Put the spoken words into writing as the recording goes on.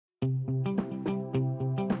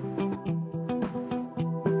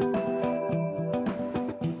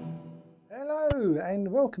Hello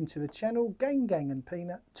and welcome to the channel Gang and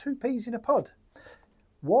Peanut, 2 peas in a pod.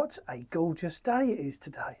 What a gorgeous day it is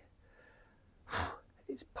today.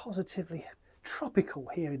 It's positively tropical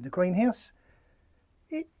here in the greenhouse.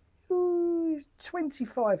 It is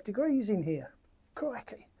 25 degrees in here,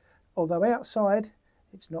 crikey. Although outside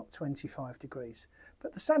it's not 25 degrees,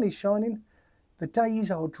 but the sun is shining, the days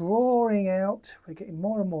are drawing out, we're getting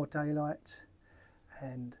more and more daylight,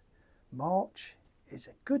 and March is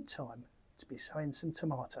a good time to be sowing some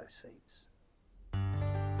tomato seeds.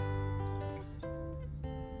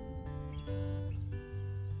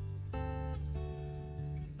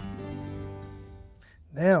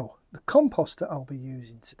 Now, the compost that I'll be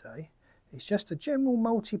using today is just a general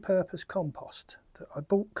multi-purpose compost that I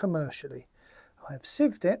bought commercially. I have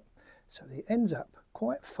sieved it so that it ends up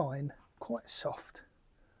quite fine, quite soft,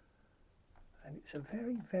 and it's a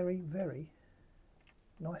very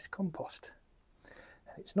nice compost.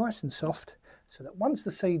 And it's nice and soft so that once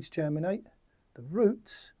the seeds germinate, the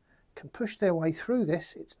roots can push their way through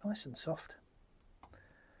this. It's nice and soft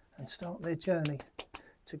and start their journey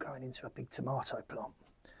to growing into a big tomato plant.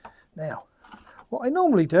 Now, what I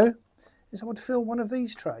normally do is I would fill one of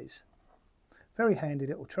these trays. Very handy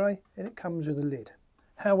little tray, and it comes with a lid.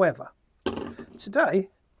 However, today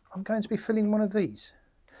I'm going to be filling one of these.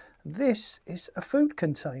 This is a food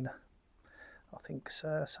container. I think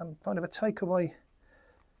some kind of a takeaway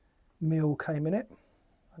meal came in it.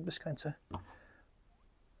 I'm just going to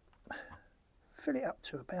fill it up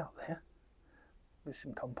to about there with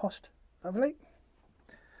some compost. Lovely.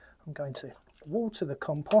 I'm going to water the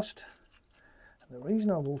compost, and the reason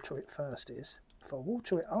I water it first is if I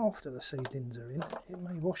water it after the seedlings are in, it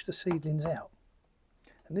may wash the seedlings out.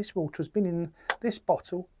 And this water has been in this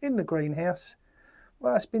bottle in the greenhouse.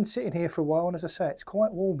 Well, it's been sitting here for a while, and as I say, it's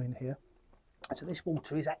quite warm in here. So this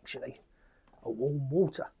water is actually a warm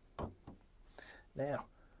water. Now,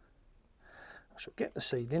 I shall get the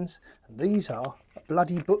seedlings, and these are a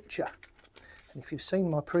bloody butcher. And if you've seen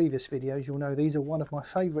my previous videos, you'll know these are one of my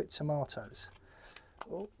favourite tomatoes.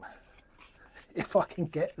 Oh, if I can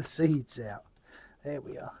get the seeds out. There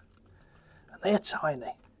we are. And they're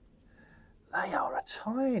tiny. They are a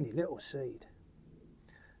tiny little seed.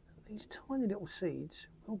 And these tiny little seeds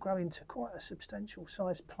will grow into quite a substantial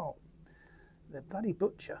sized plant. The bloody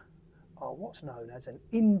butcher are what's known as an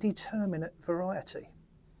indeterminate variety,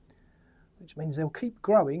 which means they'll keep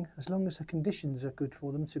growing as long as the conditions are good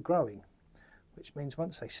for them to growing, which means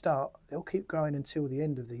once they start, they'll keep growing until the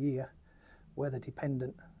end of the year, weather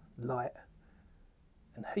dependent, light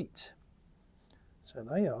and heat. So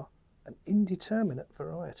they are an indeterminate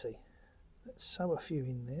variety. Let's sow a few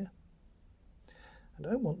in there. I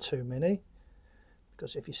don't want too many,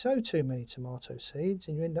 because if you sow too many tomato seeds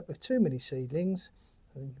and you end up with too many seedlings,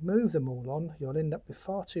 and you move them all on, you'll end up with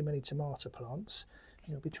far too many tomato plants,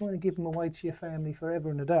 and you'll be trying to give them away to your family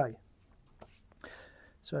forever and a day.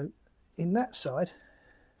 So in that side,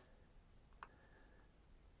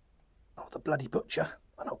 oh, the bloody butcher,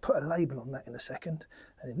 and I'll put a label on that in a second,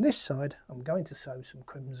 and in this side I'm going to sow some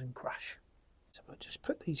Crimson Crush. So we'll just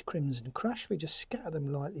put these Crimson Crush, we just scatter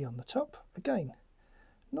them lightly on the top. Again,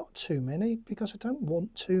 not too many, because I don't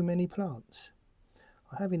want too many plants.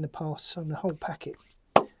 I have in the past sown the whole packet.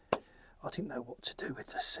 I didn't know what to do with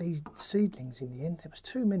the seedlings in the end. There was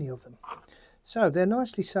too many of them. So they're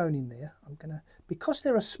nicely sown in there. I'm gonna, because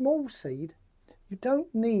they're a small seed, you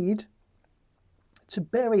don't need to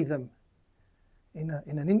bury them in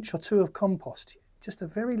an inch or two of compost. Just a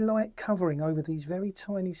very light covering over these very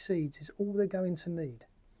tiny seeds is all they're going to need.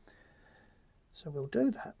 So we'll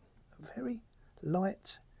do that. A very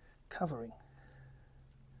light covering.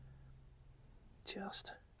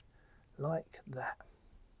 Just like that.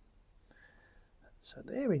 So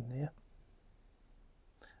they're in there,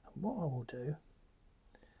 and what I will do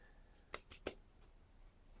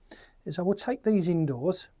is I will take these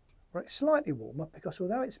indoors where it's slightly warmer, because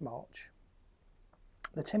although it's March,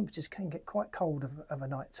 the temperatures can get quite cold of a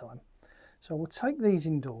night time. So I will take these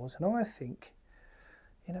indoors, and I think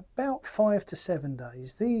in about 5 to 7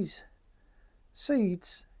 days these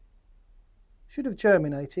seeds should have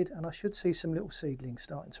germinated, and I should see some little seedlings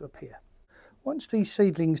starting to appear. Once these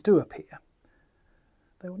seedlings do appear,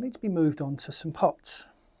 they will need to be moved on to some pots.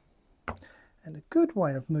 And a good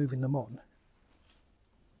way of moving them on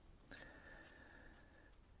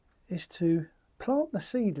is to plant the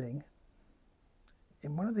seedling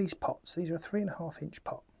in one of these pots. These are a 3.5 inch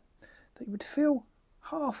pot that you would fill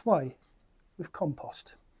halfway with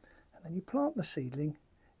compost. And then you plant the seedling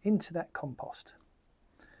into that compost.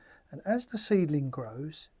 And as the seedling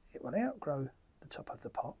grows, it will outgrow the top of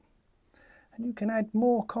the pot, and you can add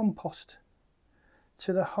more compost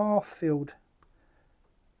to the half-filled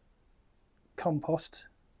compost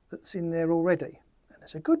that's in there already. And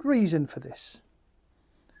there's a good reason for this.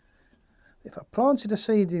 If I planted a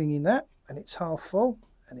seedling in that and it's half full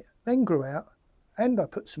and it then grew out and I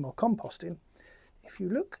put some more compost in, if you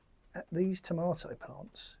look at these tomato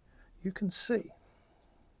plants, you can see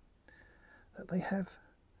that they have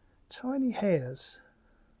tiny hairs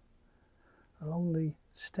along the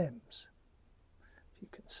stems. You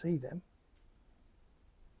can see them.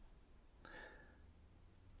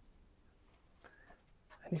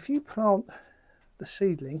 And if you plant the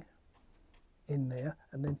seedling in there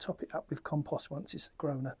and then top it up with compost once it's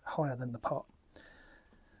grown higher than the pot,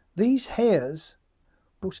 these hairs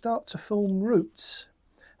will start to form roots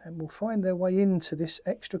and will find their way into this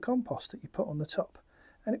extra compost that you put on the top,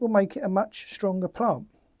 and it will make it a much stronger plant.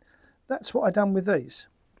 That's what I done with these.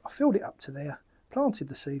 I filled it up to there, planted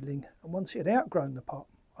the seedling, and once it had outgrown the pot,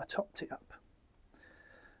 I topped it up.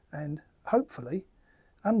 And hopefully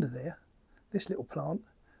under there, this little plant,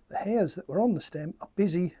 the hairs that were on the stem are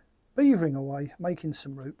busy beavering away, making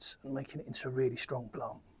some roots and making it into a really strong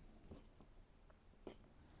plant.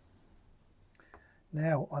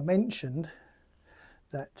 Now, I mentioned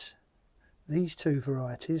that these two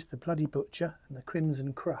varieties, the Bloody Butcher and the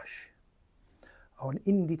Crimson Crush, are an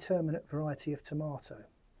indeterminate variety of tomato.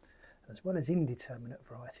 As well as indeterminate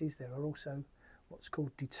varieties, there are also what's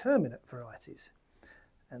called determinate varieties,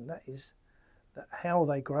 and that is that how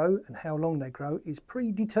they grow and how long they grow is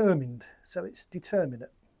predetermined, so it's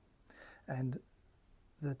determinate. And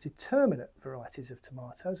the determinate varieties of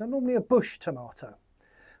tomatoes are normally a bush tomato,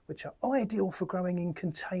 which are ideal for growing in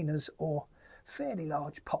containers or fairly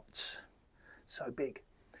large pots, so big.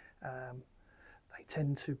 They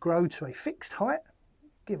tend to grow to a fixed height,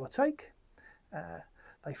 give or take.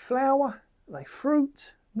 They flower, they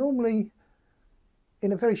fruit, normally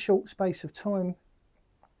in a very short space of time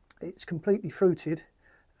it's completely fruited,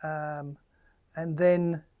 and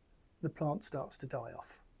then the plant starts to die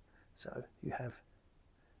off. So you have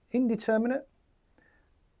indeterminate,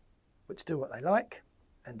 which do what they like,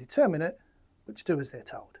 and determinate, which do as they're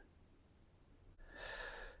told.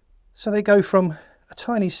 So they go from a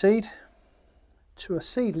tiny seed to a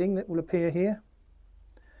seedling that will appear here,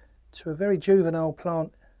 to a very juvenile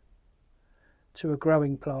plant, to a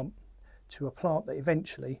growing plant, to a plant that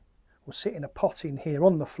eventually will sit in a pot in here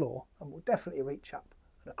on the floor and will definitely reach up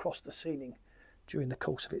and across the ceiling during the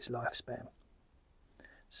course of its lifespan.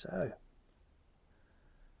 So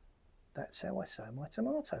that's how I sow my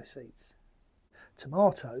tomato seeds.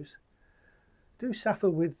 Tomatoes do suffer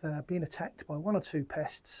with being attacked by one or two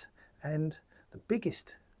pests, and the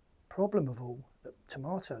biggest problem of all that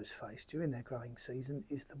tomatoes face during their growing season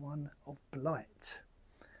is the one of blight.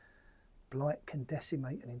 Blight can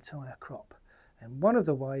decimate an entire crop, and one of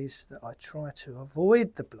the ways that I try to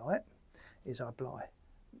avoid the blight is I buy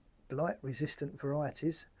blight resistant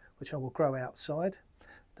varieties which I will grow outside.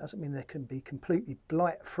 Doesn't mean they can be completely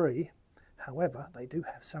blight free, however they do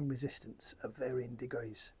have some resistance of varying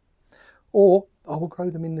degrees. Or I will grow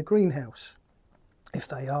them in the greenhouse. If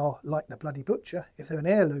they are like the Bloody Butcher, if they're an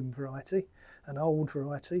heirloom variety, an old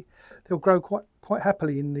variety, they'll grow quite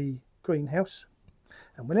happily in the greenhouse.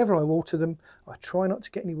 And whenever I water them, I try not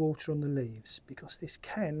to get any water on the leaves, because this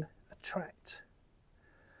can attract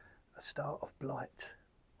a start of blight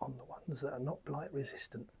on the ones that are not blight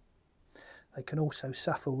resistant. They can also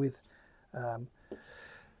suffer with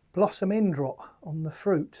blossom end rot on the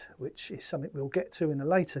fruit, which is something we'll get to in a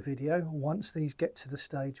later video once these get to the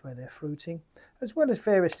stage where they're fruiting, as well as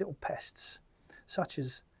various little pests such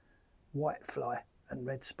as whitefly and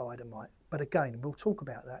red spider mite. But again, we'll talk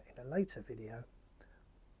about that in a later video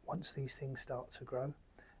once these things start to grow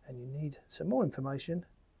and you need some more information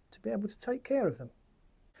to be able to take care of them.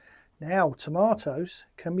 Now, tomatoes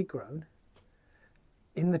can be grown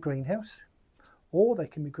in the greenhouse, or they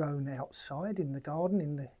can be grown outside in the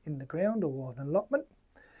garden, in the ground, or an allotment,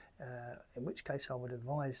 in which case I would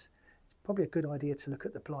advise it's probably a good idea to look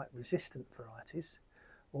at the blight resistant varieties,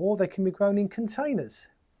 or they can be grown in containers.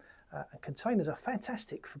 And containers are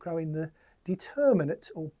fantastic for growing the determinate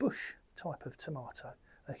or bush type of tomato.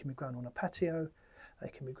 They can be grown on a patio, they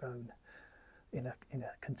can be grown in a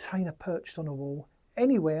container perched on a wall,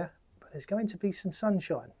 anywhere, but there's going to be some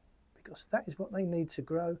sunshine, because that is what they need to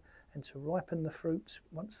grow and to ripen the fruits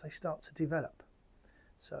once they start to develop.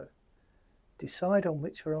 So decide on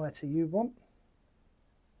which variety you want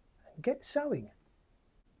and get sowing.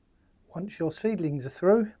 Once your seedlings are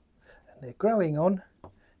through and they're growing on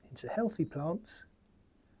into healthy plants,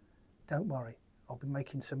 don't worry, I'll be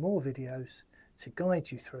making some more videos to guide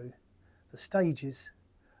you through the stages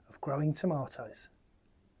of growing tomatoes.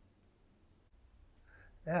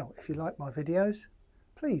 Now, if you like my videos,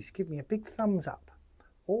 please give me a big thumbs up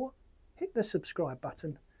or hit the subscribe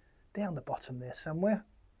button down the bottom there somewhere,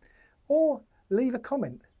 or leave a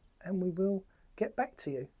comment and we will get back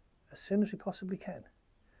to you as soon as we possibly can.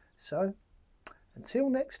 So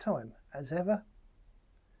until next time, as ever,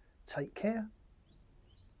 take care.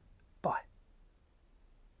 Bye.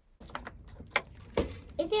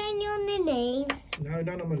 Is there any on the leaves? No,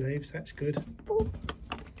 none on the leaves. That's good. Boop.